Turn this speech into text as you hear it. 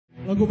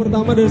Lagu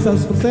pertama dari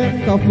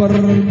 100% cover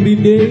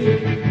Green Day,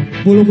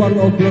 Boulevard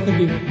of Broken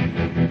Dreams.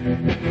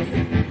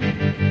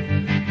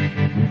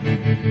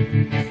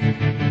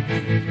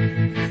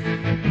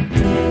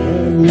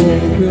 I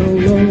walk a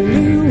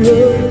lonely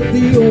road,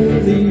 the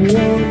only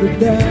one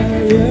that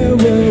I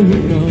ever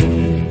know.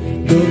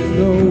 Don't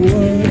know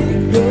what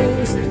it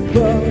goes,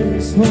 but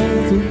it's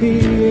hard to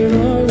be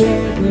and I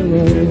walk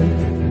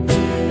alone.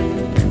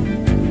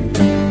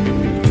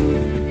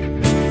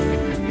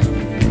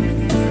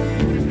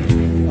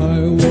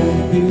 I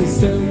walk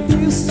this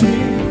empty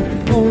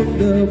street on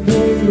the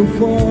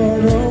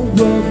boulevard of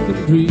broken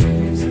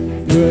dreams,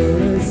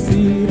 where I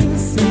see the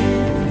sea,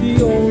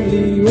 the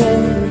only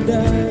one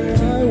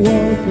that I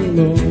walk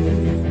alone.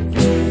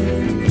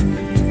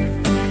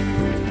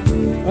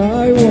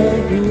 I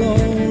walk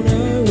alone,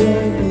 I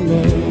walk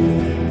alone.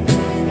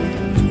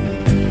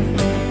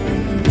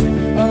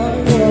 I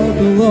walk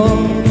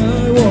alone,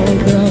 I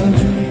walk alone.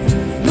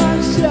 My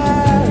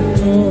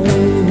shadow,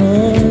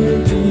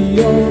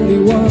 the only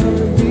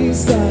one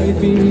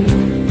beside me.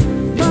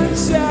 My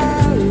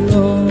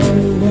shadow,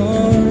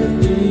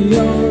 the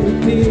only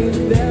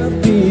thing that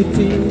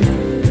beating.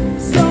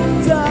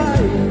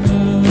 Sometime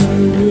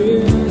I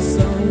will,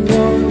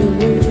 someone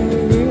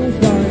will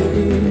find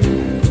me.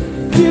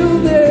 Till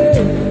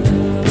then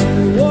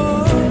I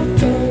walk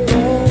alone.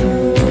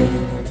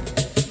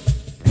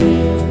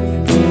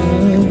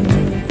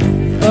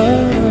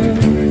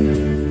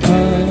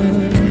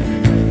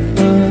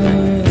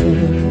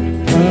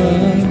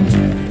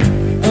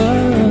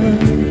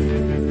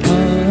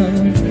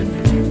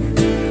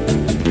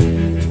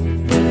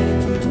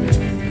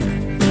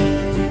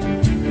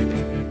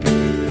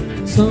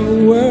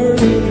 Somewhere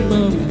in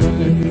my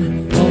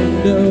mind, on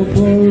the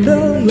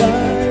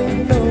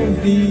borderline of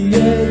the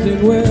edge,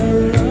 and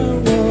where I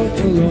walk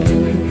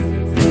alone.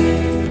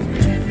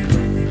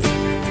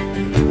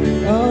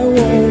 I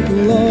walk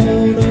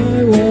alone,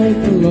 I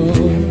walk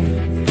alone.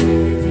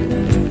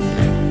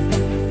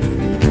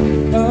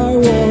 I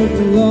walk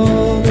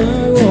alone,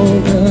 I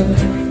walk alone.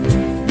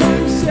 My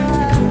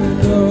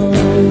shadow,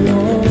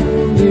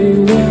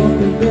 only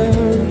one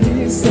there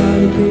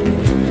beside me.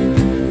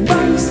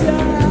 My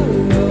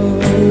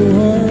shadow,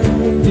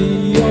 the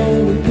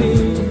only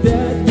thing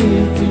that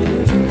beats me.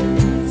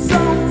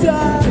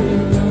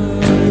 Sometime I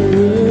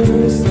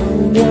will,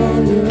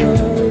 someone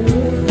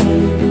will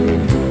find me.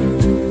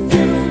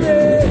 Till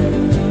then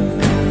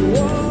I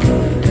walk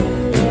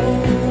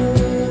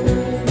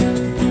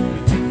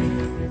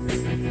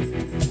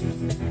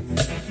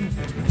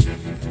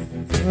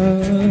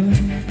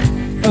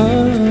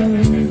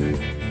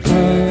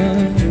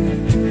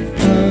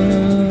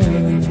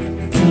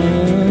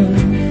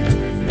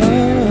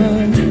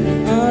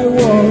I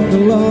walk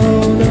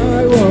alone,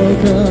 I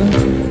walk alone.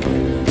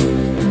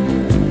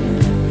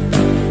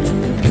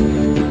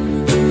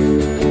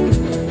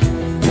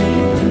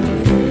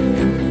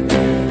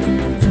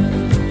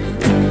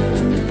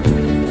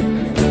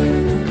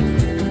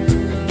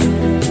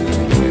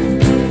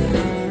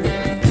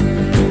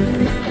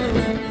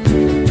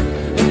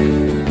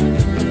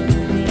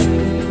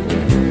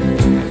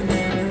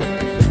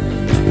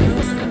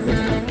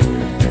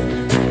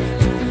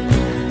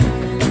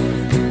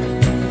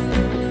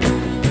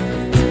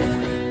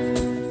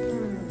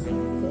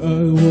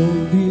 I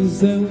walk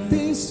this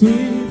empty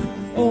street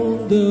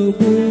on the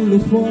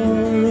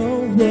boulevard